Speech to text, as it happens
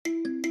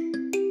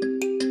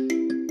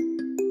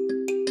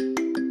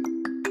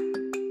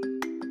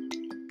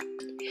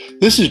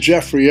This is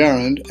Jeffrey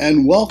Arend,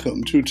 and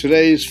welcome to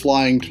today's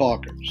Flying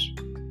Talkers.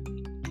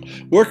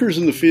 Workers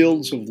in the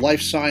fields of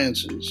life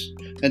sciences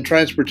and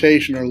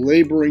transportation are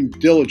laboring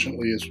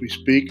diligently as we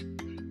speak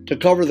to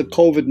cover the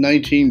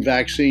COVID-19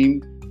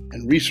 vaccine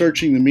and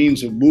researching the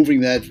means of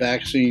moving that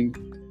vaccine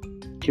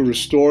to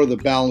restore the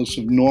balance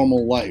of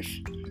normal life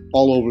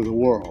all over the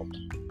world.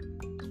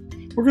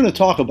 We're going to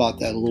talk about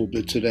that a little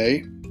bit today,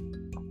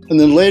 and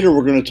then later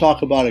we're going to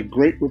talk about a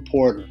great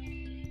reporter,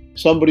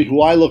 somebody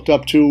who I looked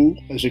up to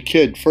as a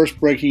kid, first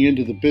breaking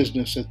into the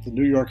business at the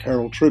New York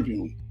Herald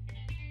Tribune.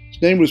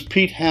 His name was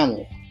Pete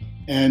Hamill,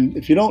 and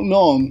if you don't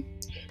know him,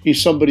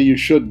 he's somebody you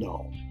should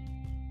know.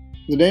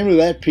 The name of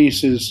that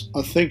piece is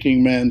A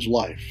Thinking Man's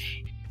Life.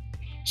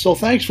 So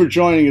thanks for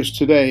joining us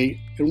today,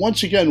 and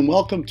once again,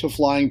 welcome to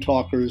Flying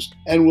Talkers,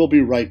 and we'll be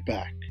right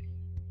back.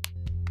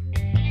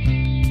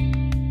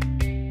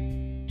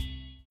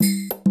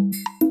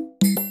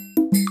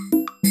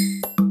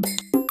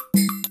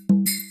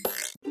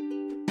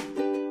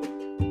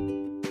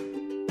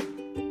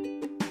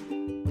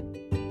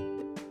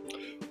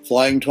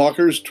 Flying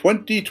Talkers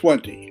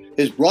 2020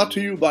 is brought to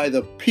you by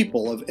the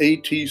people of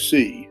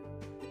ATC,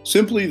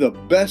 simply the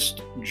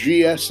best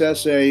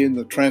GSSA in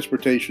the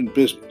transportation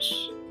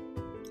business.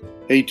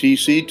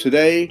 ATC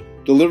today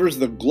delivers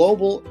the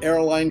global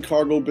airline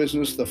cargo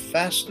business the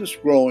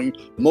fastest growing,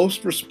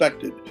 most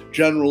respected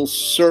general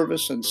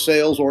service and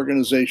sales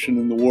organization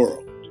in the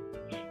world.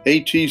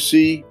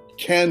 ATC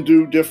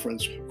can-do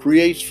difference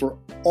creates for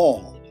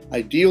all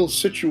ideal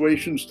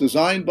situations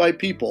designed by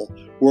people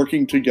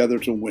working together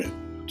to win.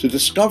 To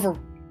discover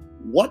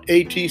what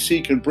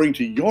ATC can bring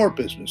to your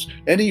business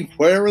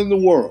anywhere in the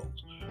world,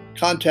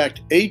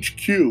 contact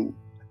HQ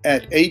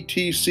at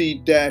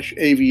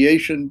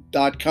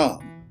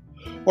atc-aviation.com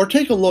or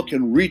take a look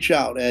and reach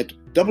out at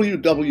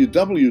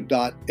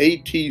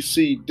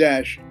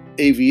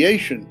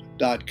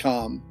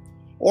www.atc-aviation.com,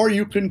 or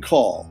you can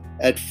call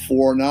at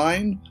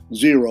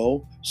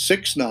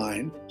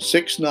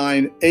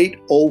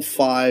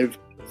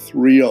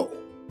 490-6969-80530.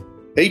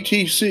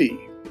 ATC,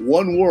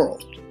 one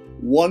world,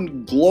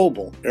 one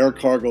global air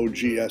cargo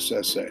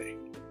GSSA.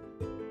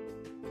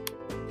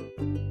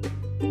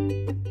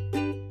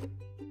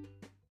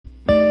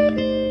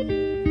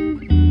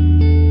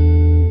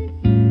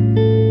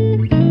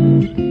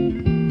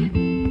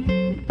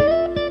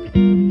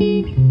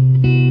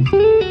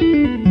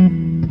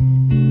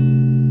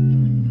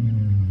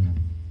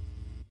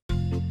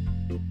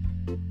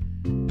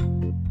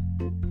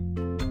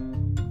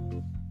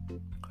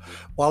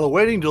 While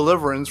awaiting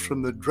deliverance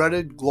from the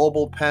dreaded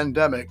global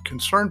pandemic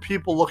concerned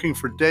people looking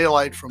for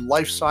daylight from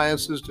life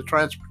sciences to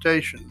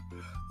transportation,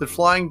 that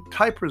Flying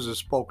Typers has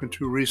spoken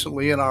to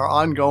recently in our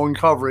ongoing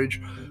coverage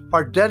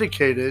are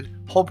dedicated,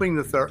 hoping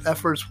that their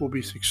efforts will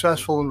be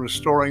successful in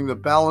restoring the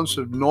balance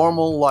of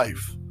normal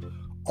life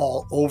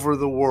all over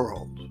the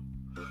world.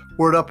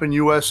 Word up in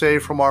USA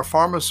from our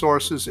pharma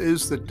sources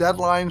is that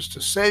deadlines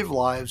to save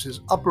lives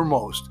is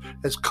uppermost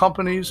as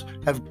companies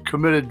have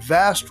committed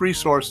vast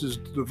resources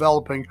to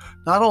developing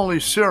not only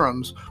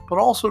serums, but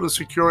also to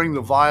securing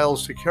the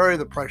vials to carry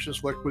the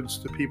precious liquids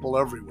to people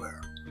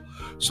everywhere.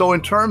 So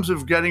in terms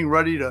of getting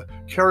ready to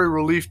carry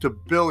relief to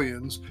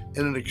billions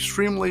in an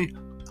extremely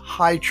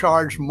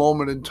high-charged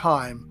moment in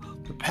time,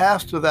 the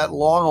path to that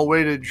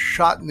long-awaited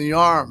shot in the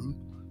arm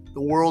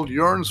the world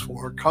yearns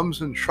for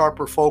comes in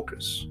sharper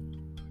focus.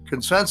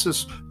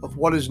 Consensus of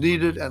what is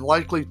needed and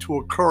likely to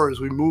occur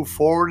as we move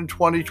forward in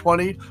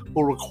 2020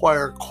 will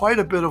require quite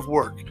a bit of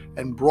work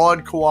and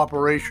broad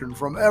cooperation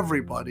from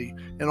everybody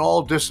in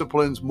all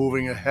disciplines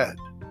moving ahead.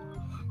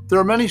 There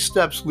are many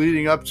steps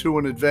leading up to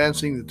and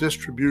advancing the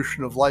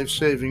distribution of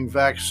life-saving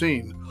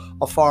vaccine,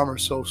 a pharma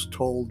source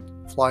told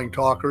Flying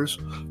Talkers.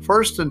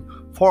 First and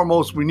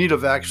foremost, we need a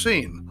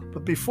vaccine.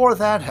 But before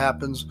that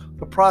happens,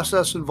 the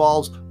process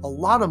involves a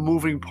lot of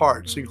moving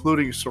parts,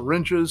 including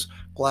syringes,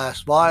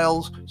 glass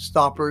vials,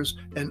 stoppers,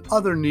 and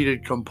other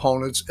needed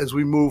components as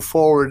we move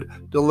forward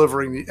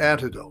delivering the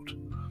antidote.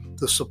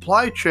 The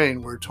supply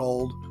chain, we're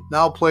told,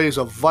 now plays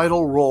a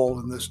vital role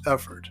in this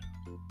effort.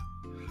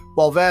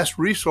 While vast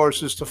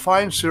resources to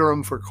find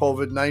serum for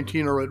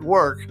COVID-19 are at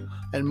work,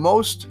 and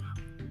most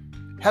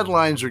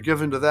headlines are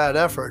given to that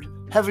effort,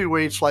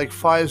 heavyweights like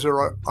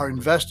Pfizer are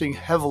investing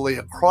heavily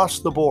across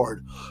the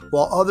board,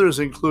 while others,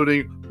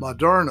 including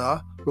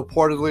Moderna,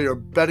 reportedly are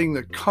betting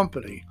the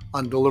company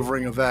on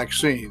delivering a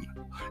vaccine.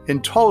 In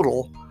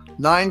total,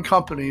 9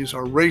 companies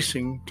are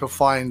racing to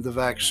find the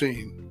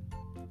vaccine.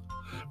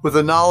 With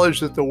the knowledge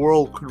that the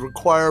world could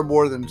require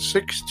more than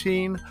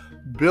 16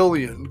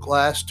 billion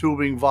glass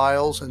tubing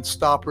vials and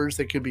stoppers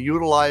that can be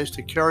utilized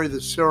to carry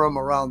the serum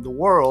around the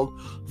world,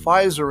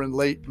 Pfizer in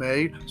late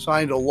May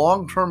signed a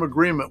long-term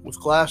agreement with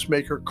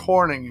glassmaker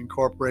Corning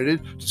Incorporated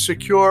to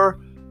secure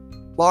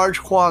large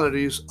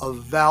quantities of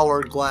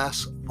Valor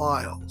glass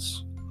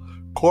vials.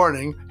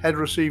 Corning had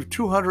received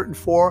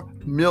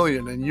 $204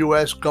 million in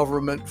U.S.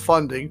 government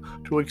funding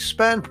to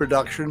expand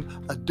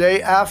production a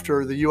day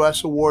after the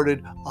U.S.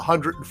 awarded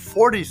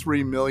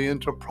 $143 million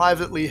to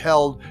privately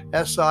held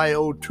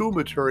SiO2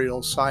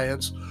 Materials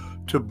Science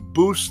to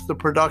boost the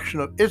production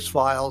of its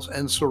vials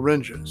and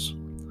syringes.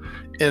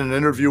 In an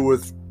interview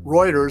with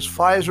Reuters,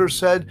 Pfizer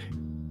said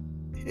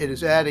it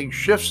is adding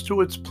shifts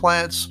to its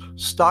plants,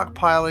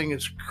 stockpiling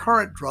its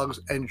current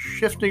drugs, and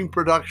shifting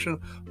production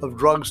of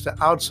drugs to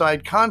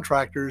outside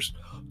contractors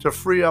to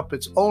free up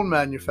its own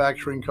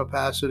manufacturing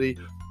capacity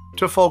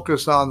to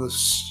focus on the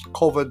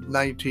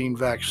COVID-19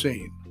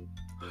 vaccine.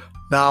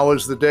 Now,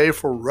 as the day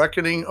for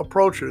reckoning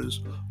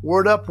approaches,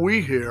 word up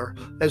we hear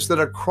is that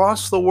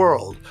across the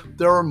world,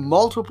 there are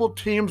multiple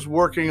teams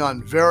working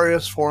on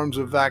various forms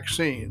of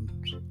vaccines.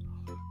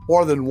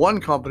 More than one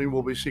company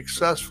will be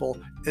successful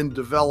in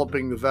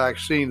developing the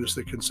vaccine, is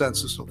the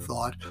consensus of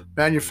thought.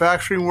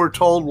 Manufacturing, we're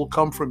told, will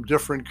come from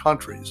different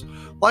countries.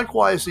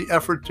 Likewise, the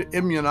effort to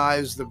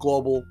immunize the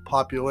global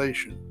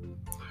population.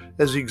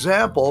 As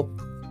example,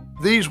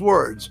 these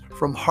words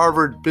from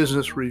Harvard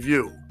Business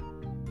Review.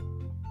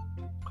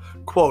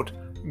 Quote,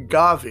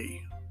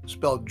 Gavi,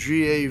 spelled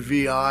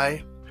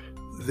G-A-V-I,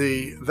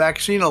 the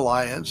Vaccine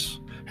Alliance,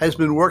 has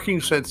been working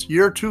since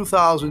year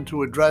 2000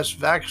 to address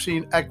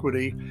vaccine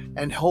equity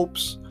and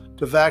hopes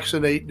to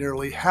vaccinate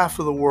nearly half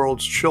of the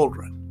world's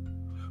children.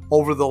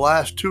 Over the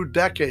last 2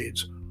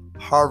 decades,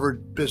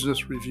 Harvard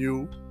Business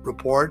Review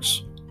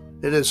reports,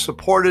 it has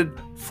supported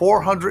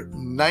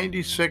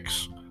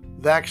 496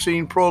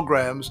 vaccine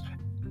programs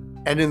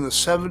and in the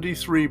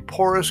 73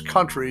 poorest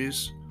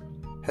countries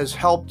has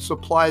helped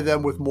supply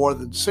them with more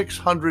than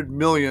 600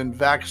 million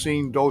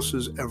vaccine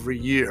doses every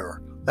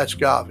year. That's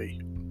Gavi.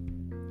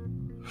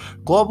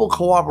 Global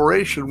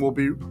cooperation will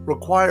be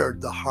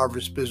required, the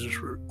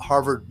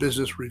Harvard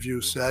Business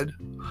Review said,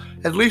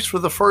 at least for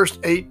the first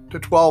 8 to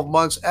 12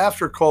 months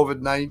after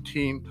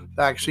COVID-19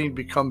 vaccine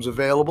becomes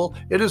available.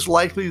 It is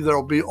likely there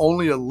will be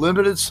only a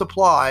limited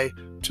supply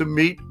to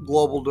meet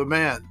global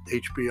demand,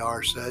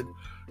 HBR said.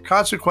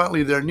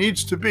 Consequently, there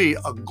needs to be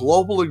a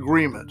global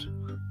agreement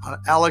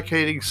on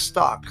allocating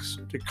stocks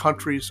to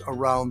countries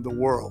around the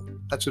world.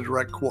 That's a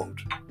direct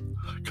quote.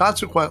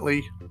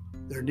 Consequently,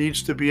 there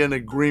needs to be an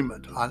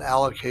agreement on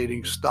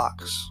allocating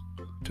stocks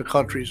to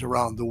countries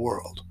around the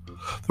world.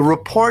 The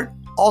report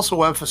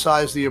also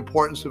emphasized the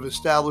importance of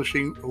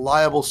establishing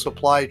reliable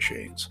supply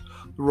chains.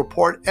 The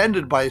report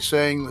ended by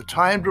saying the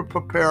time to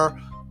prepare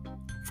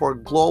for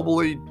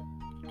globally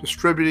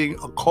distributing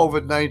a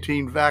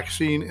COVID-19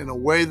 vaccine in a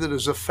way that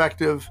is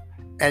effective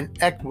and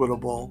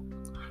equitable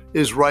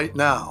is right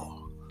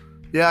now.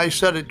 Yeah, I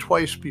said it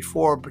twice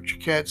before, but you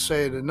can't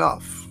say it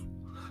enough.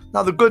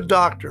 Now, the good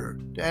doctor,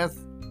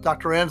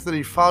 Dr.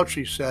 Anthony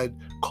Fauci, said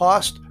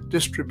cost,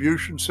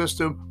 distribution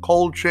system,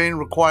 cold chain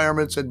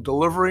requirements, and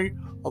delivery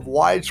of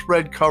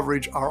widespread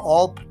coverage are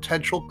all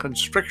potential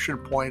constriction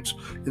points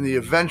in the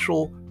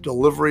eventual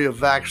delivery of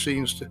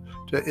vaccines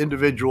to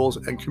individuals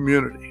and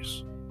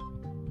communities.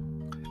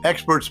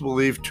 Experts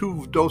believe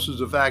 2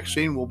 doses of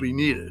vaccine will be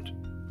needed.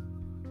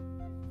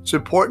 It's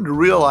important to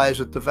realize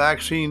that the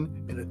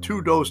vaccine in a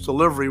 2-dose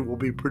delivery will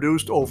be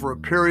produced over a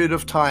period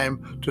of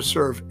time to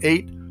serve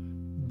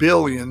 8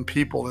 billion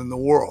people in the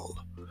world.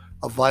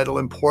 Of vital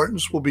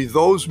importance will be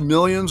those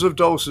millions of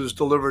doses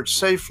delivered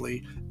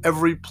safely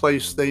every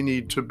place they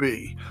need to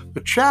be.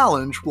 The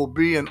challenge will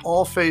be in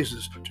all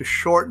phases to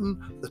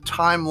shorten the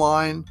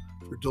timeline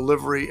for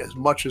delivery as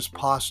much as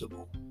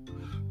possible.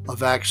 A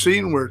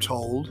vaccine, we're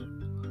told,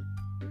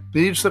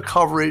 needs the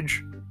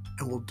coverage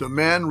and will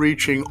demand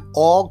reaching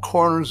all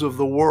corners of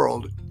the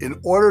world in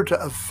order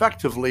to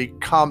effectively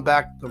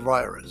combat the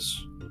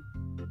virus.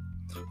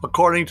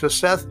 According to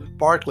Seth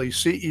Barkley,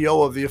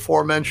 CEO of the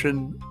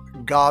aforementioned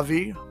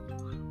Gavi,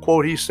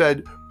 quote, he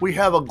said, "We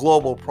have a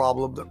global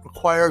problem that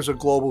requires a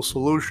global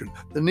solution.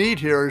 The need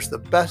here is the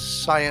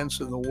best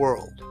science in the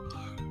world.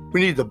 We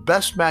need the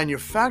best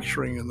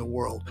manufacturing in the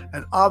world,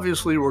 and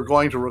obviously we're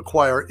going to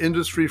require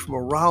industry from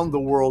around the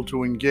world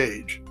to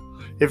engage.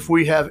 If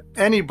we have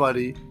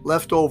anybody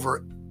left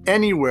over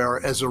anywhere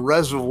as a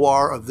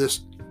reservoir of this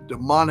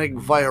demonic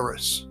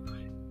virus,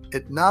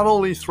 it not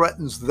only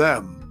threatens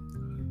them,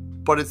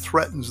 but it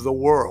threatens the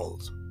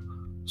world."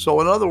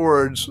 So in other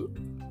words,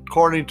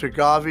 according to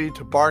Gavi,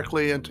 to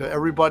Barkley, and to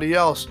everybody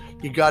else,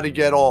 you got to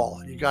get all.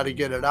 You got to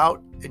get it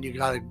out, and you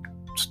got to,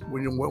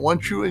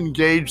 once you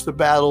engage the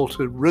battle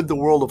to rid the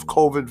world of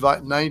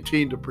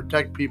COVID-19 to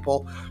protect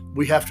people,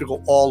 we have to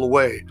go all the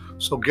way.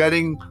 So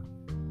getting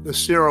the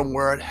serum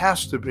where it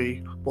has to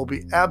be will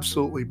be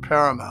absolutely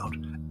paramount,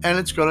 and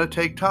it's going to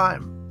take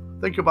time.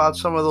 Think about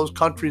some of those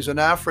countries in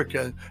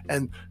Africa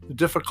and the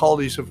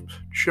difficulties of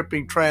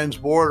shipping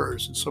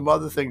transborders and some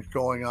other things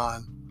going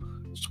on.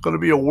 It's going to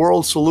be a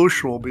world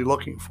solution we'll be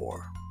looking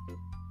for.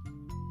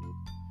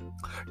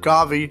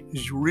 Gavi,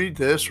 as you read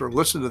this or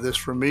listen to this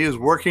from me, is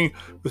working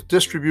with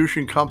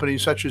distribution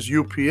companies such as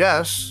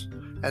UPS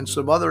and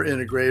some other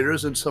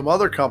integrators and some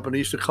other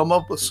companies to come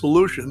up with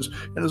solutions,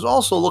 and is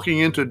also looking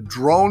into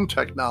drone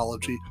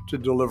technology to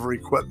deliver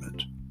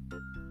equipment.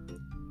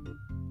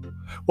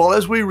 Well,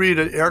 as we read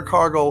at Air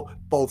Cargo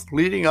both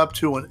leading up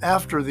to and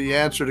after the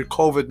answer to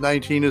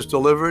COVID-19 is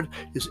delivered,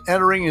 is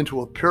entering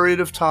into a period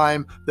of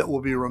time that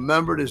will be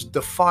remembered as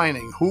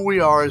defining who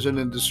we are as an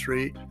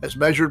industry, as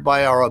measured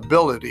by our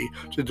ability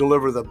to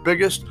deliver the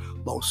biggest,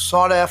 most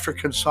sought-after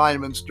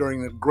consignments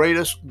during the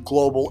greatest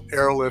global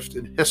airlift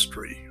in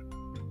history.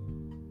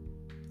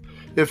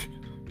 If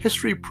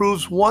history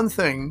proves one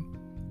thing,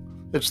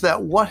 it's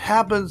that what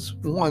happens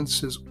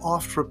once is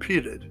oft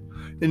repeated.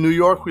 In New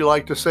York, we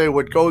like to say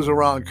what goes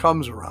around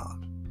comes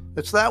around.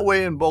 It's that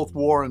way in both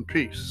war and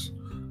peace.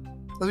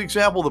 As an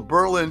example, the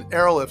Berlin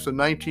airlift in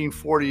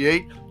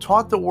 1948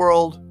 taught the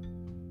world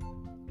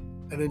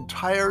an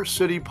entire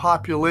city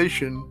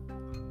population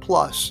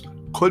plus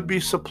could be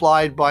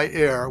supplied by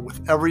air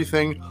with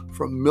everything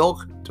from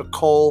milk to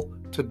coal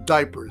to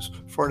diapers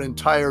for an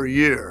entire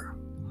year.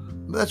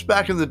 That's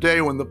back in the day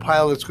when the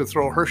pilots could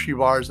throw Hershey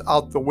bars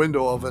out the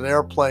window of an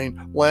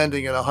airplane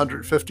landing at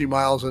 150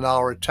 miles an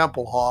hour at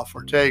Tempelhof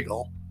or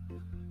Tegel.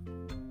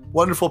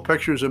 Wonderful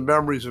pictures and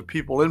memories of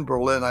people in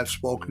Berlin I've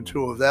spoken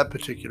to of that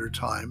particular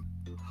time.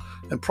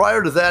 And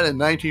prior to that, in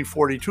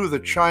 1942, the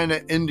China,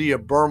 India,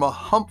 Burma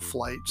hump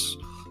flights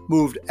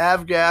moved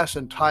avgas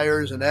and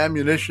tires and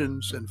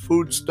ammunitions and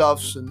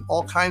foodstuffs and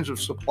all kinds of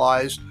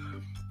supplies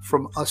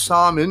from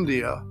Assam,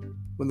 India,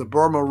 when the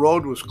Burma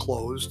Road was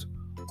closed,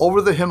 over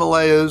the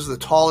Himalayas, the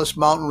tallest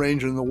mountain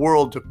range in the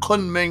world, to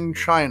Kunming,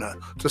 China,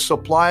 to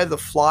supply the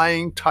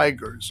Flying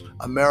Tigers,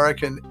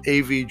 American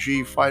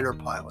AVG fighter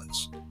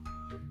pilots.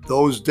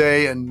 Those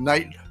day and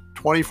night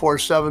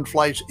 24/7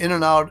 flights in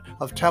and out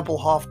of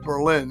Tempelhof,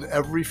 Berlin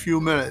every few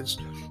minutes,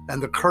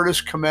 and the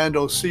Curtiss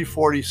Commando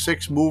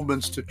C-46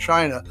 movements to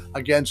China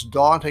against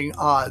daunting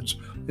odds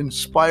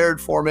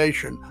inspired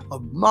formation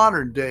of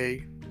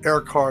modern-day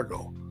air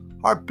cargo.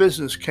 Our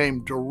business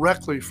came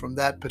directly from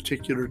that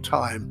particular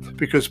time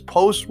because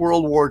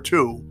post-World War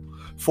II,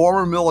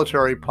 former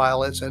military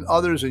pilots and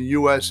others in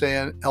USA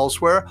and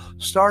elsewhere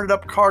started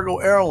up cargo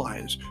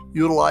airlines,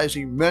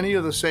 utilizing many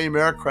of the same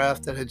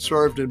aircraft that had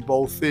served in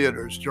both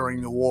theaters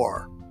during the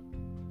war.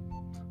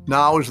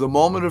 Now, as the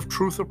moment of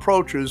truth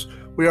approaches,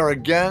 we are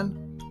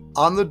again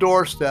on the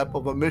doorstep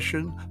of a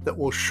mission that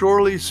will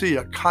surely see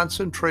a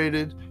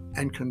concentrated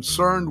and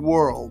concerned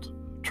world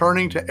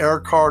turning to air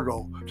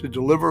cargo to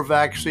deliver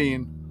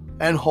vaccine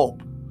and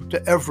hope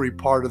to every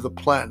part of the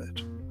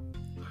planet.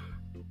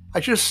 I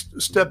just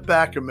step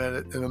back a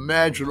minute and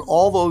imagine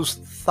all those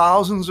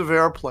thousands of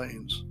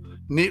airplanes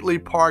neatly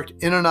parked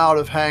in and out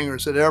of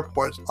hangars at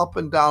airports, up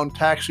and down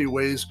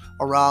taxiways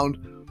around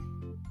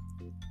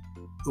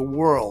the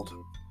world.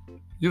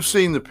 You've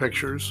seen the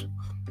pictures.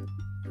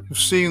 You've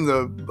seen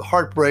the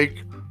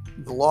heartbreak,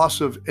 the loss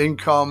of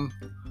income,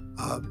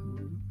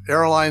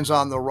 airlines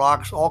on the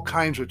rocks. All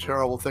kinds of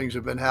terrible things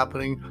have been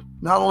happening,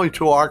 not only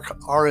to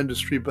our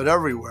industry, but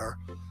everywhere.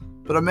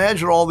 But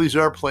imagine all these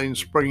airplanes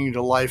springing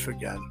to life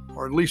again,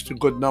 or at least a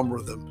good number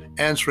of them,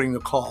 answering the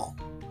call.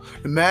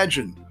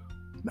 Imagine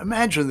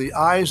the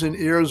eyes and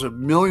ears of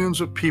millions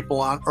of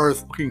people on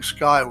Earth looking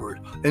skyward,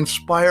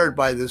 inspired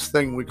by this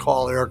thing we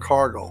call air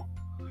cargo,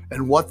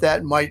 and what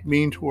that might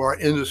mean to our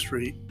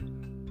industry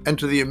and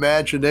to the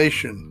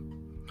imagination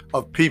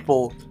of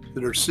people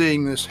that are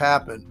seeing this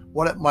happen,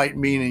 what it might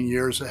mean in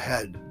years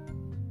ahead.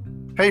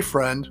 Hey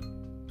friend,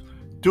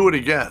 do it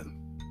again.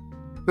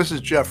 This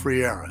is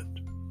Jeffrey Arend.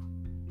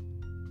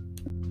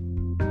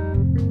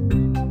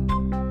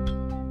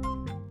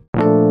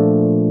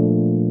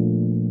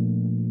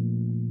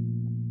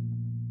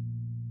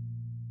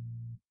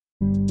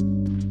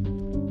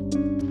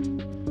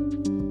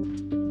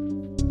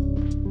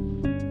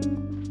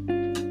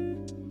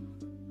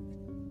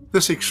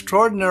 This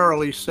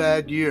extraordinarily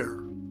sad year,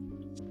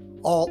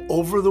 all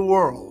over the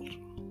world,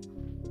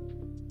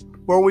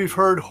 where we've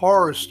heard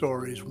horror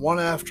stories one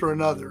after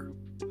another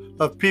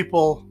of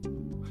people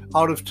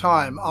out of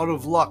time, out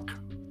of luck,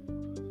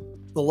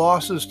 the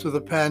losses to the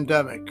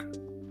pandemic,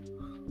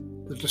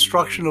 the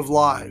destruction of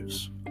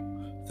lives,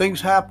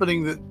 things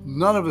happening that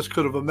none of us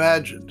could have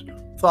imagined,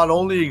 thought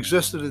only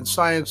existed in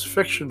science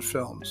fiction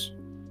films.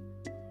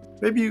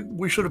 Maybe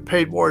we should have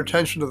paid more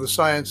attention to the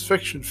science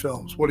fiction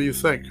films. What do you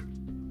think?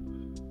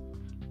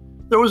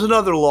 There was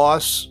another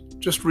loss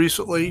just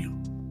recently.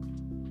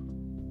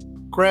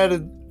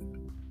 Granted,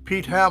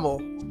 Pete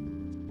Hamill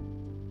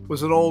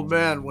was an old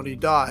man when he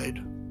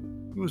died.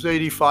 He was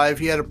 85.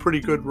 He had a pretty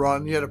good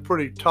run. He had a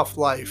pretty tough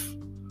life.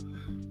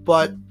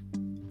 But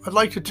I'd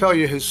like to tell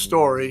you his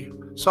story.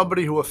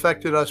 Somebody who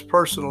affected us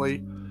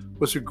personally,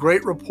 was a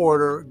great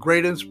reporter,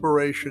 great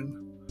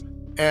inspiration,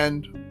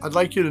 and I'd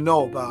like you to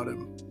know about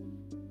him.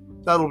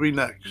 That'll be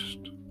next.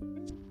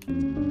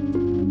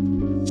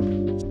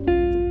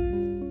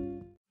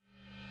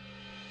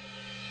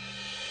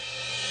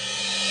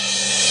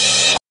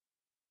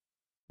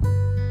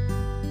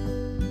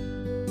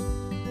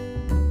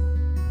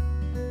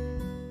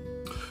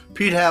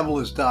 Pete Hamill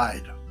has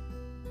died.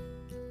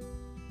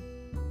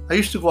 I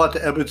used to go out to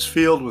Ebbets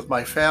Field with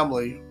my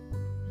family,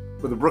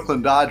 where the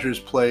Brooklyn Dodgers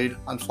played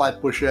on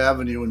Flatbush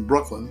Avenue in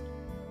Brooklyn.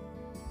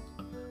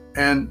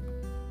 And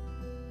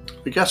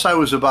I guess I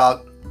was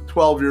about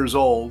 12 years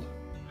old,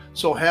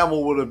 So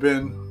Hamill would have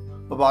been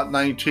about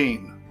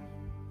 19,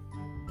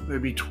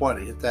 maybe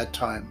 20 at that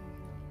time.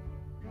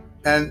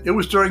 And it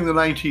was during the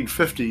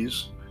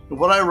 1950s. And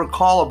what I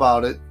recall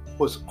about it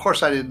was, of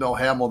course, I didn't know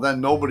Hamill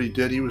then. Nobody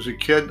did. He was a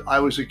kid. I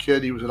was a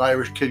kid. He was an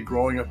Irish kid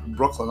growing up in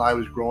Brooklyn. I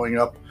was growing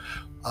up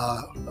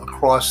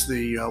across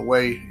the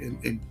way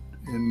in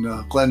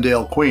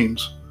Glendale,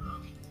 Queens.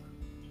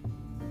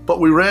 But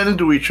we ran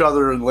into each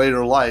other in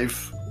later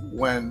life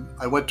when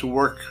I went to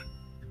work,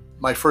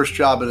 my first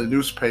job at a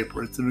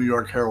newspaper at the New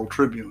York Herald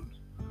Tribune.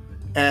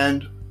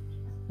 And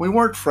we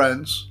weren't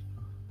friends.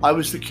 I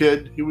was the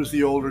kid, he was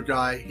the older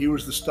guy, he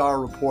was the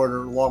star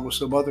reporter along with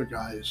some other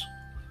guys.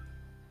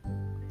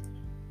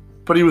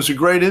 But he was a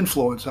great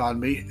influence on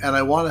me, and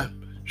I want to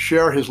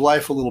share his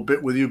life a little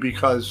bit with you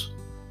because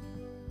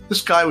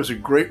this guy was a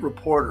great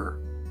reporter.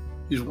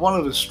 He's one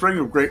of a string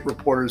of great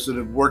reporters that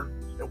have worked.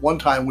 At one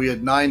time, we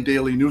had 9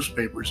 daily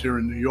newspapers here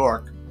in New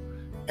York,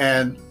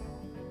 and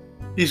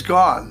he's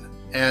gone.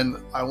 And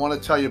I want to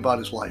tell you about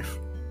his life.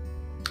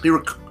 He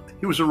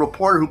was a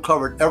reporter who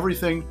covered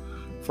everything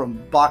from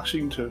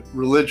boxing to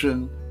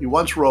religion. He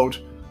once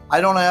wrote, "I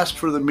don't ask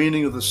for the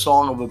meaning of the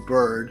song of a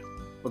bird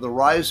or the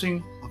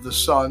rising of the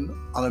sun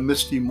on a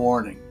misty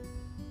morning."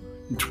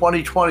 In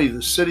 2020,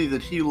 the city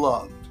that he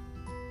loved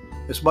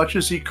as much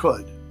as he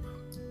could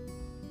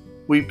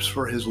weeps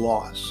for his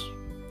loss.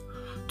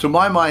 To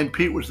my mind,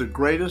 Pete was the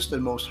greatest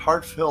and most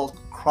heartfelt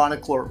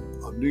chronicler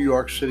of New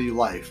York City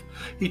life.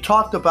 He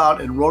talked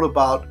about and wrote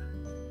about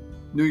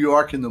New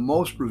York in the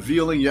most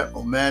revealing yet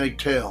romantic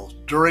tales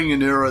during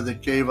an era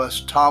that gave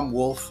us Tom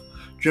Wolfe,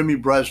 Jimmy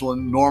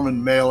Breslin,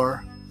 Norman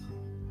Mailer.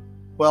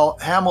 Well,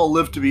 Hamill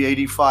lived to be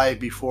 85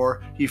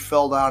 before he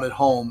fell down at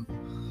home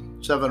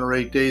 7 or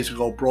 8 days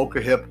ago, broke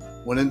a hip,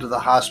 went into the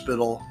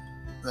hospital.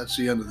 That's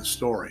the end of the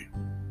story.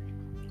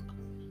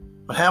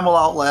 But Hamill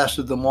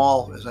outlasted them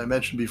all, as I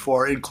mentioned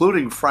before,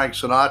 including Frank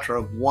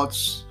Sinatra.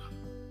 Once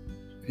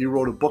he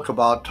wrote a book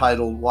about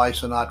titled Why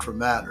Sinatra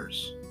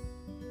Matters.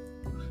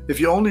 If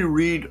you only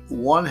read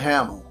one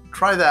Hamill,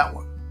 try that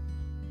one,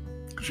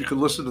 because you can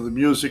listen to the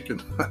music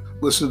and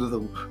listen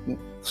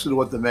to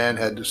what the man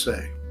had to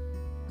say.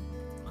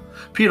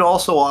 Pete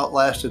also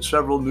outlasted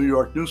several New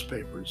York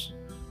newspapers,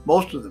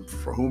 most of them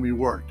for whom he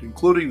worked,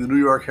 including the New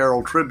York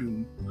Herald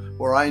Tribune,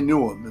 where I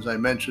knew him, as I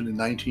mentioned, in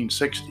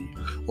 1960.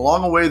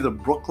 Along the way, the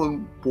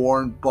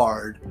Brooklyn-born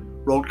bard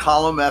wrote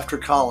column after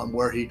column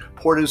where he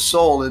poured his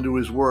soul into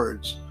his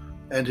words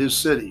and his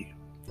city,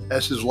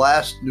 as his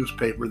last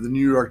newspaper, the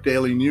New York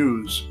Daily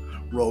News,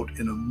 wrote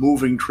in a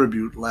moving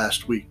tribute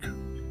last week.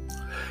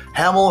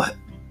 Hamill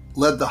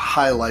led the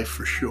high life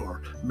for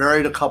sure,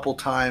 married a couple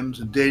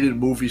times and dated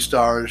movie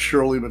stars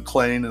Shirley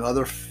MacLaine and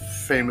other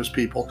famous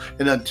people,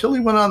 and until he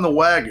went on the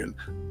wagon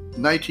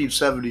in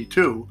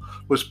 1972,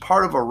 was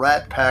part of a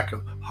rat pack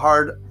of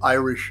hard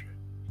Irish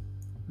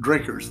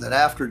drinkers that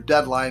after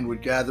deadline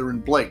would gather in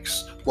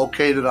Blake's,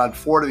 located on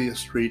 40th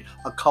Street,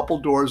 a couple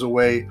doors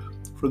away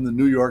from the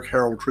New York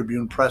Herald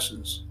Tribune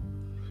presses.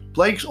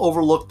 Blake's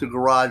overlooked the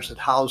garage that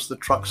housed the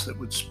trucks that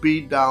would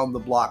speed down the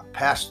block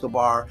past the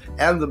bar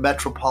and the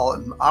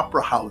Metropolitan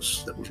Opera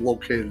House that was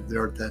located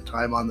there at that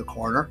time on the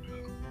corner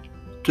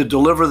to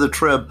deliver the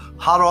Trib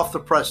hot off the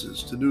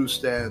presses to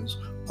newsstands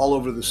all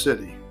over the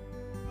city.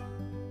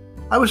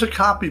 I was a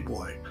copy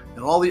boy,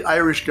 and all the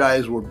Irish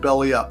guys were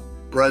belly up.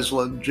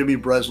 Breslin, Jimmy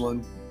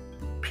Breslin,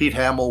 Pete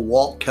Hamill,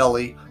 Walt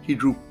Kelly. He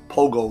drew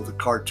Pogo, the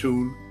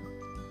cartoon.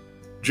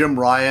 Jim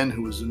Ryan,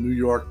 who was in New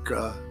York,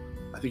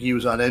 I think he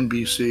was on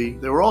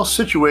NBC. They were all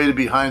situated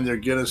behind their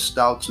Guinness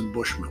stouts and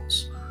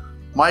Bushmills.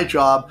 My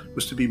job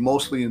was to be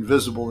mostly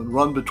invisible and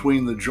run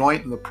between the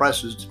joint and the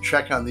presses to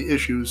check on the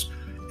issues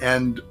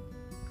and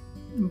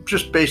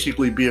just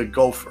basically be a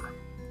gopher.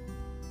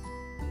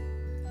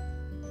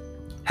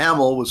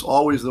 Hamill was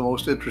always the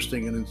most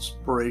interesting and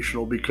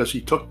inspirational because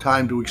he took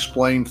time to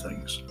explain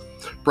things.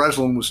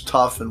 Breslin was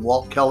tough and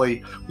Walt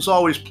Kelly was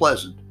always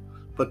pleasant,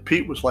 but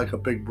Pete was like a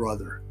big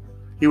brother.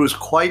 He was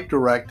quite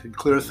direct and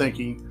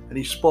clear-thinking, and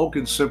he spoke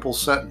in simple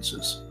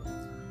sentences.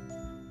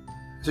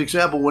 As an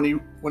example, when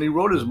he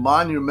wrote his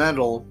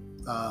monumental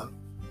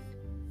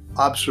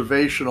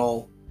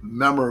observational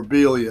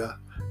memorabilia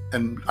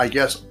and I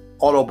guess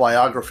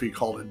autobiography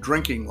called A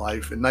Drinking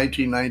Life in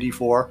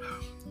 1994,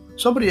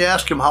 somebody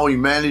asked him how he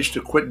managed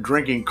to quit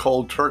drinking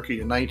cold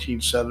turkey in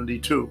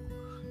 1972.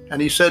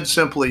 And he said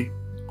simply,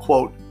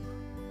 quote,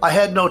 "I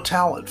had no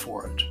talent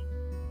for it,"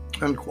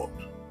 end quote.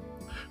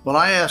 When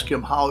I asked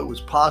him how it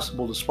was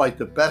possible, despite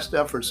the best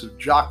efforts of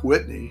Jock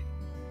Whitney,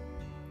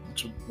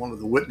 that's one of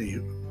the Whitney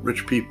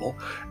rich people,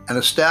 and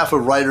a staff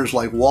of writers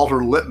like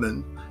Walter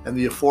Lippmann and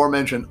the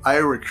aforementioned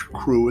Irish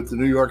crew at the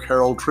New York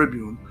Herald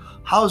Tribune,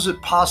 how is it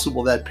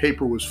possible that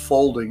paper was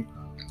folding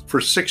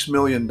for $6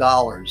 million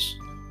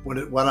when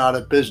it went out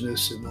of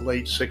business in the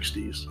late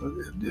 60s?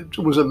 It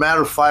was a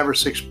matter of $5 or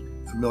 $6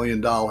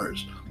 million,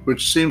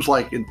 which seems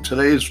like in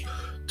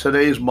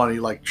today's money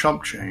like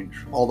chump change,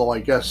 although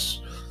I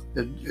guess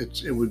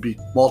it would be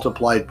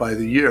multiplied by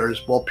the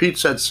years. Well, Pete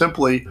said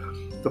simply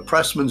the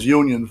Pressmen's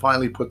Union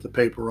finally put the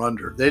paper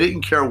under. They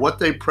didn't care what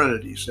they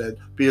printed, he said,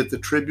 be it the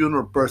Tribune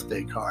or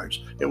birthday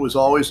cards. It was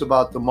always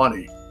about the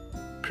money,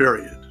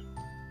 period.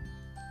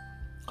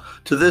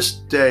 To this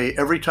day,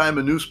 every time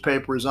a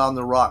newspaper is on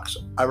the rocks,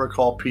 I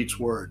recall Pete's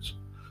words.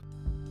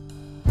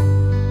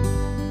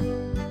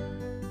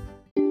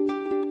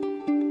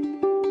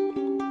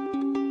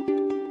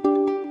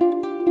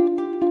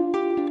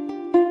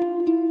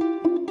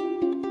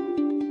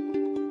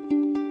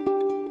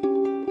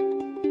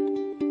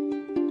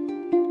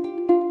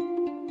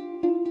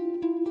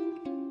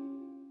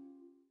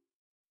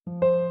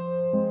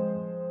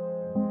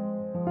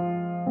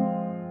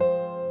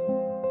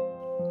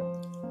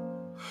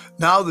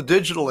 Now the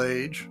digital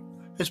age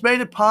has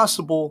made it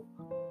possible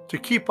to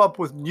keep up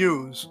with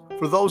news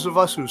for those of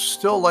us who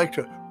still like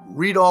to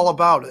read all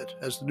about it,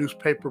 as the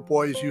newspaper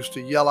boys used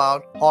to yell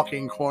out,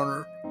 hawking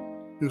corner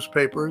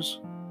newspapers.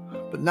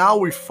 But now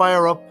we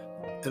fire up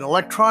an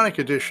electronic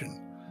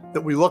edition that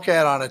we look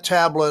at on a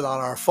tablet,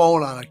 on our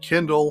phone, on a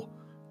Kindle,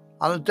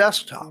 on a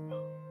desktop.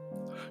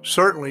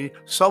 Certainly,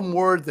 some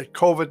word that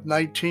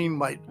COVID-19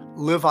 might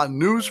live on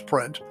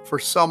newsprint for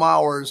some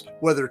hours,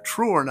 whether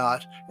true or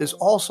not, is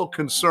also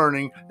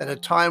concerning at a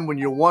time when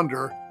you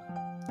wonder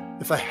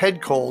if a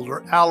head cold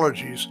or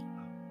allergies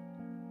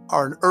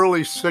are an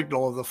early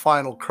signal of the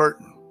final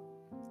curtain.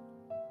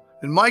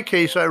 In my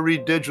case, I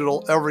read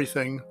digital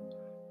everything,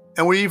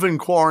 and we even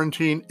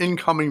quarantine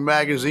incoming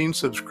magazine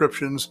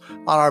subscriptions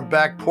on our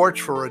back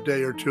porch for a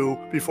day or two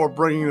before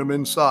bringing them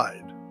inside.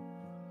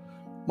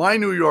 My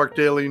New York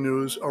Daily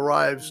News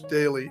arrives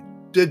daily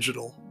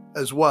digital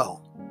as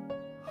well.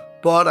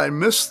 But I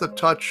miss the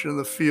touch and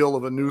the feel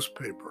of a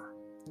newspaper.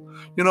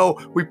 You know,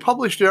 we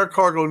published Air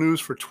Cargo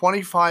News for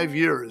 25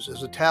 years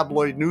as a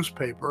tabloid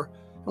newspaper,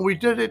 and we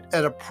did it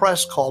at a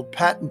press called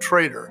Patent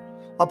Trader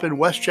up in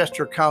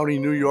Westchester County,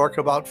 New York,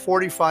 about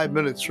 45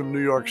 minutes from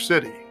New York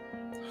City.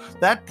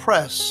 That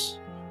press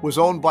was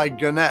owned by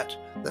Gannett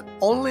that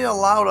only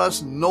allowed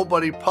us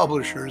nobody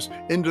publishers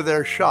into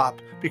their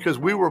shop because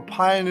we were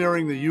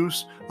pioneering the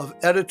use of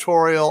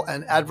editorial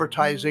and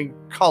advertising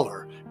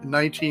color in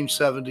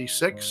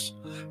 1976,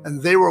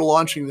 and they were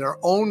launching their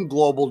own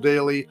global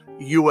daily,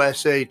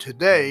 USA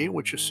Today,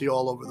 which you see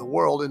all over the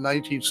world, in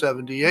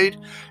 1978,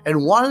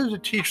 and wanted to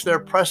teach their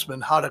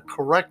pressmen how to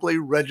correctly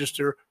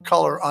register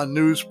color on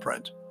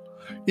newsprint.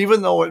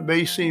 Even though it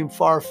may seem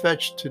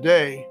far-fetched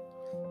today,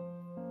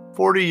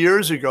 40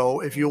 years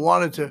ago, if you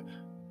wanted to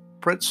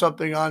print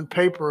something on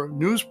paper,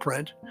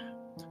 newsprint,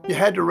 you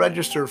had to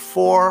register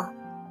 4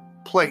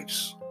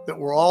 plates that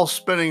were all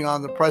spinning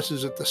on the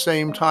presses at the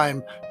same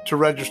time to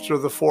register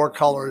the 4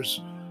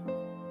 colors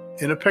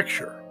in a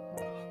picture.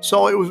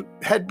 So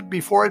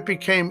before it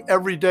became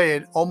every day,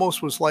 it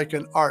almost was like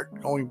an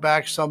art going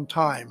back some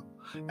time,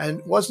 and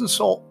it wasn't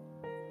so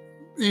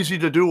easy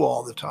to do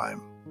all the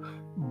time.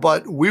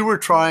 But we were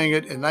trying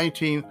it in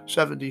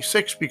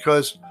 1976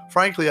 because,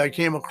 frankly, I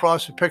came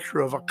across a picture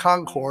of a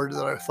Concorde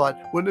that I thought,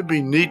 wouldn't it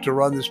be neat to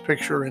run this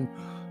picture in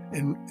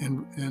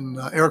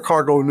Air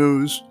Cargo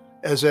News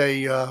as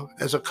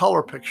a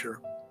color picture.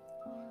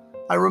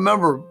 I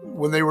remember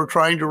when they were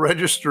trying to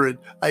register it,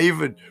 I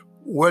even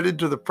went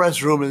into the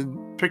press room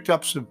and picked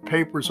up some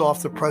papers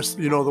off the press,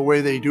 you know, the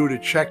way they do to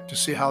check to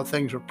see how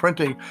things are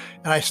printing.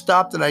 And I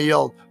stopped and I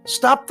yelled,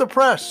 "Stop the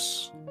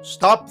press!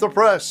 Stop the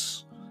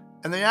press!"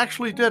 And they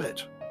actually did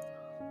it.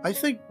 I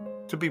think,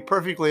 to be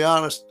perfectly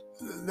honest,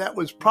 that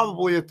was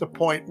probably at the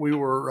point we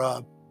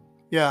were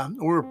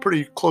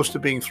pretty close to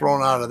being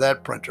thrown out of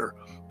that printer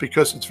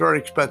because it's a very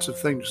expensive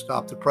thing to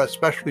stop the press,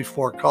 especially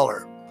for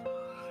color.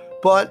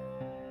 But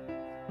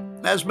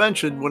as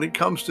mentioned, when it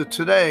comes to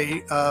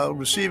today,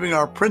 receiving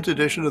our print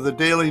edition of the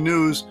Daily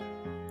News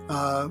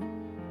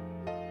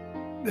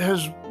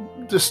has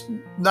just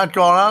not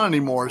gone on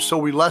anymore. So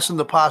we lessen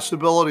the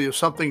possibility of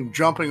something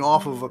jumping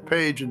off of a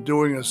page and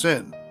doing us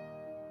in.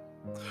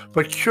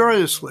 But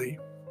curiously,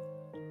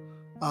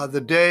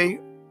 the day,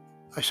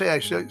 I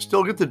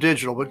still get the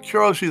digital, but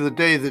curiously the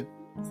day that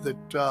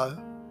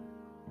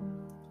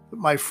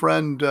my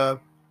friend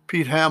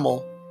Pete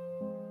Hamill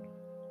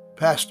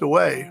passed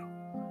away,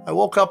 I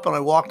woke up and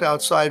I walked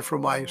outside for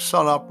my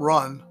sun-up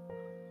run,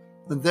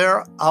 and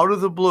there, out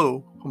of the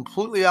blue,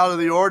 completely out of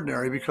the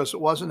ordinary because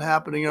it wasn't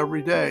happening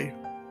every day,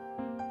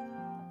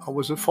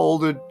 was a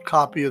folded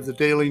copy of the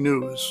Daily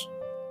News,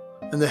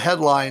 and the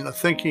headline, "A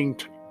Thinking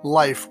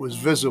Life," was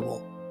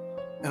visible.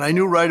 And I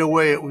knew right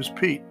away it was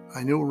Pete.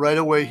 I knew right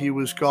away he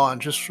was gone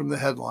just from the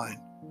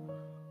headline.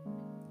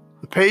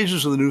 The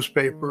pages of the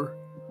newspaper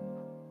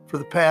for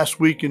the past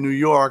week in New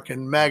York,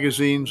 and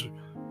magazines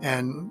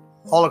and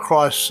all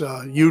across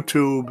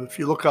YouTube, if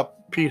you look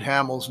up Pete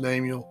Hamill's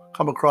name, you'll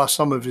come across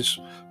some of his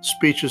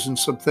speeches and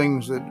some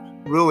things that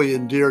really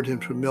endeared him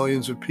to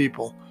millions of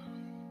people.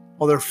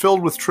 Well, they're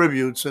filled with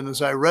tributes, and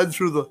as I read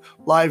through the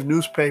live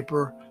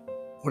newspaper,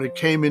 when it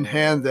came in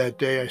hand that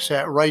day, I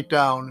sat right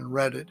down and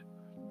read it.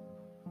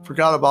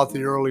 Forgot about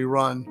the early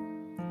run.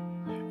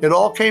 It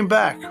all came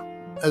back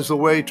as a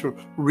way to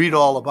read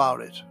all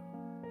about it.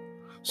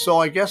 So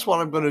I guess what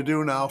I'm going to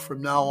do now from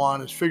now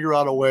on is figure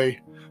out a way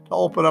to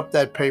open up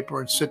that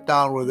paper and sit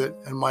down with it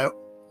and my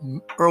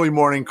early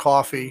morning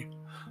coffee.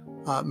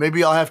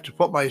 Maybe I'll have to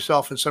put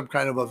myself in some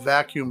kind of a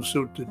vacuum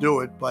suit to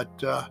do it, but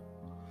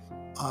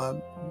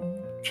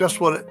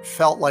just what it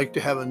felt like to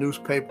have a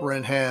newspaper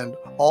in hand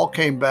all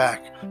came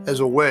back as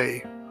a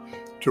way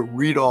to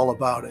read all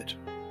about it.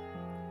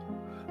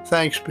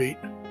 Thanks, Pete.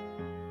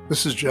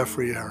 This is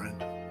Jeffrey Aaron.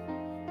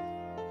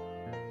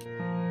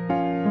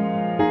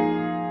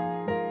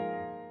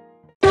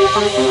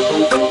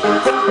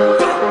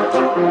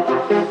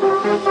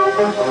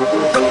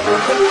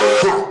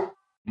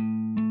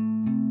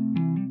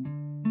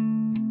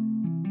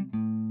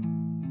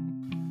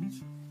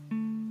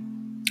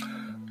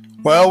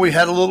 Well, we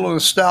had a little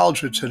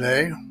nostalgia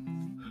today.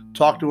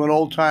 Talked to an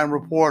old-time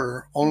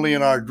reporter, only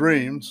in our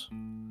dreams,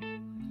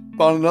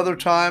 about another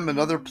time,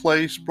 another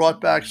place, brought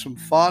back some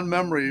fond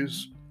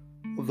memories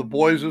of the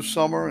boys of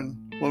summer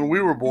and when we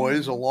were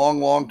boys a long,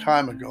 long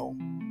time ago.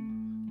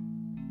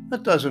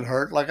 That doesn't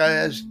hurt. Like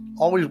I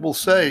always will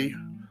say,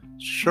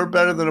 it's sure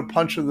better than a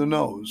punch in the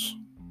nose.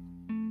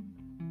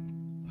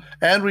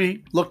 And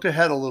we looked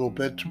ahead a little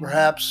bit to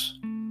perhaps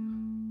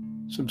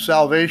some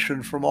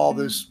salvation from all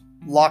this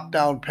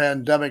lockdown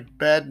pandemic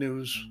bad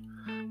news,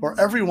 where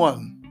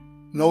everyone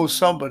knows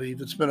somebody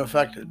that's been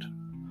affected,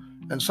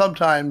 and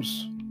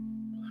sometimes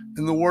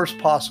in the worst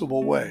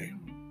possible way.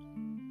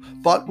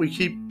 But we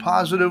keep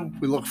positive.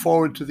 We look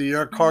forward to the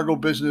air cargo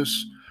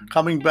business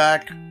coming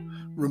back,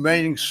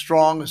 remaining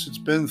strong as it's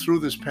been through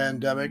this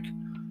pandemic,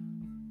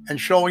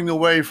 and showing the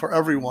way for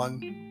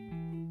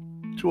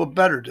everyone to a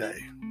better day.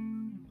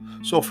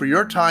 So for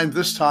your time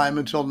this time,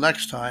 until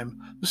next time,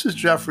 this is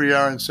Jeffrey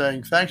Aaron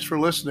saying thanks for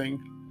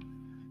listening,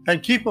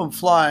 and keep them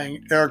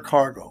flying air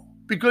cargo.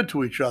 Be good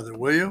to each other,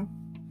 will you?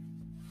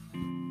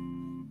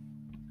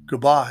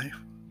 Goodbye.